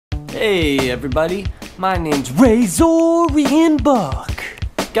Hey everybody, my name's Razorian Buck.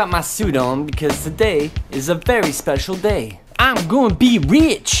 Got my suit on because today is a very special day. I'm gonna be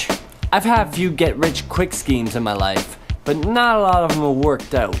rich. I've had a few get rich quick schemes in my life, but not a lot of them have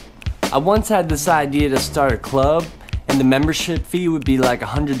worked out. I once had this idea to start a club and the membership fee would be like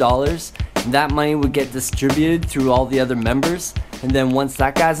 $100 and that money would get distributed through all the other members, and then once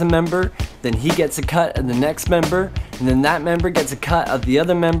that guy's a member, then he gets a cut of the next member, and then that member gets a cut of the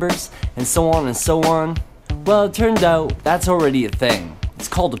other members, and so on and so on. Well, it turned out that's already a thing. It's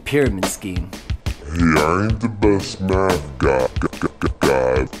called a pyramid scheme. Hey, I ain't the best math guy.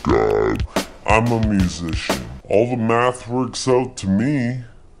 I'm a musician. All the math works out to me.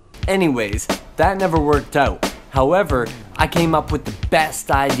 Anyways, that never worked out. However, I came up with the best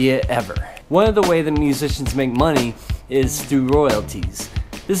idea ever. One of the ways that musicians make money is through royalties.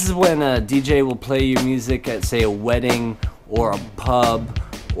 This is when a DJ will play your music at, say, a wedding or a pub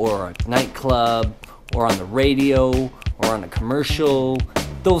or a nightclub or on the radio or on a commercial,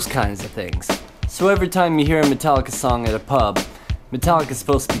 those kinds of things. So every time you hear a Metallica song at a pub, Metallica's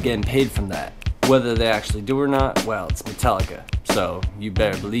supposed to be getting paid from that. Whether they actually do or not, well, it's Metallica, so you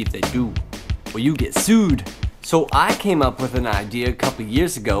better believe they do, or you get sued. So I came up with an idea a couple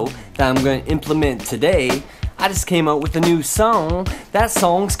years ago that I'm going to implement today. I just came out with a new song. That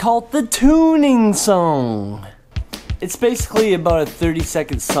song's called The Tuning Song. It's basically about a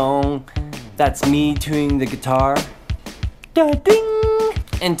 30-second song that's me tuning the guitar. Da-ding!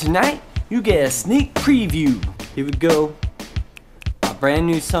 And tonight, you get a sneak preview. Here we go. A brand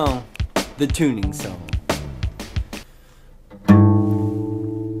new song, The Tuning Song.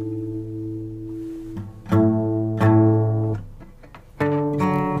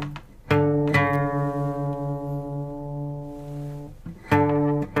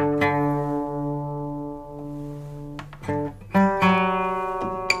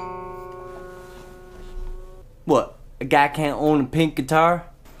 What? A guy can't own a pink guitar?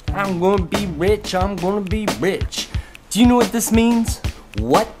 I'm gonna be rich, I'm gonna be rich. Do you know what this means?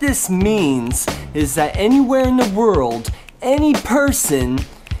 What this means is that anywhere in the world, any person,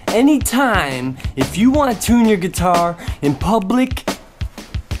 anytime, if you want to tune your guitar in public,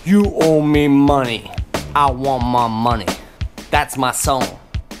 you owe me money. I want my money. That's my song.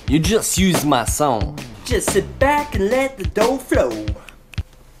 You just use my song. Just sit back and let the dough flow.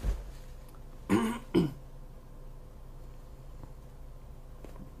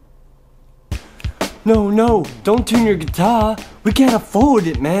 No, don't tune your guitar. We can't afford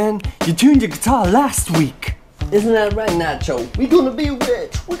it, man. You tuned your guitar last week. Isn't that right, Nacho? We're gonna be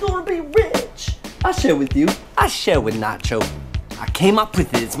rich. We're gonna be rich. I share with you. I share with Nacho. I came up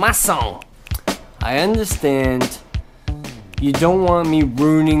with it. It's my song. I understand you don't want me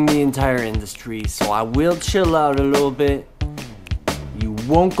ruining the entire industry, so I will chill out a little bit. You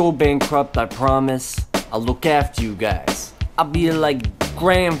won't go bankrupt, I promise. I'll look after you guys. I'll be like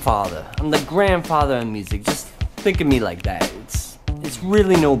grandfather. I'm the grandfather of music. Just think of me like that. It's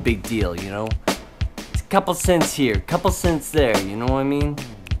really no big deal, you know? It's a couple cents here, couple cents there, you know what I mean?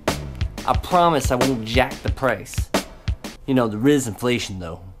 I promise I won't jack the price. You know, there is inflation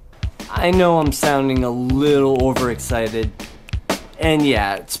though. I know I'm sounding a little overexcited. And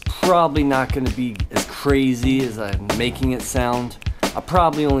yeah, it's probably not gonna be as crazy as I'm making it sound. I'll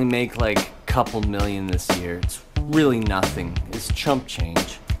probably only make like a couple million this year. It's really nothing. It's chump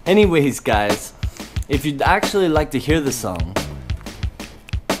change. Anyways, guys, if you'd actually like to hear the song,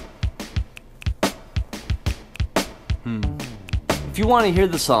 if you want to hear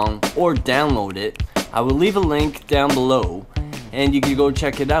the song or download it, I will leave a link down below and you can go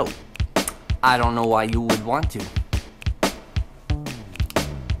check it out. I don't know why you would want to.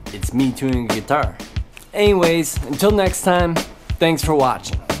 It's me tuning a guitar. Anyways, until next time, thanks for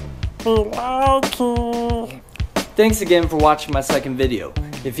watching. Thanks again for watching my second video.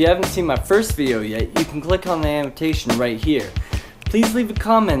 If you haven't seen my first video yet, you can click on the annotation right here. Please leave a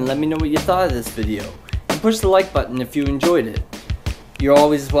comment and let me know what you thought of this video. And push the like button if you enjoyed it. You're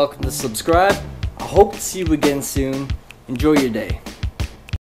always welcome to subscribe. I hope to see you again soon. Enjoy your day.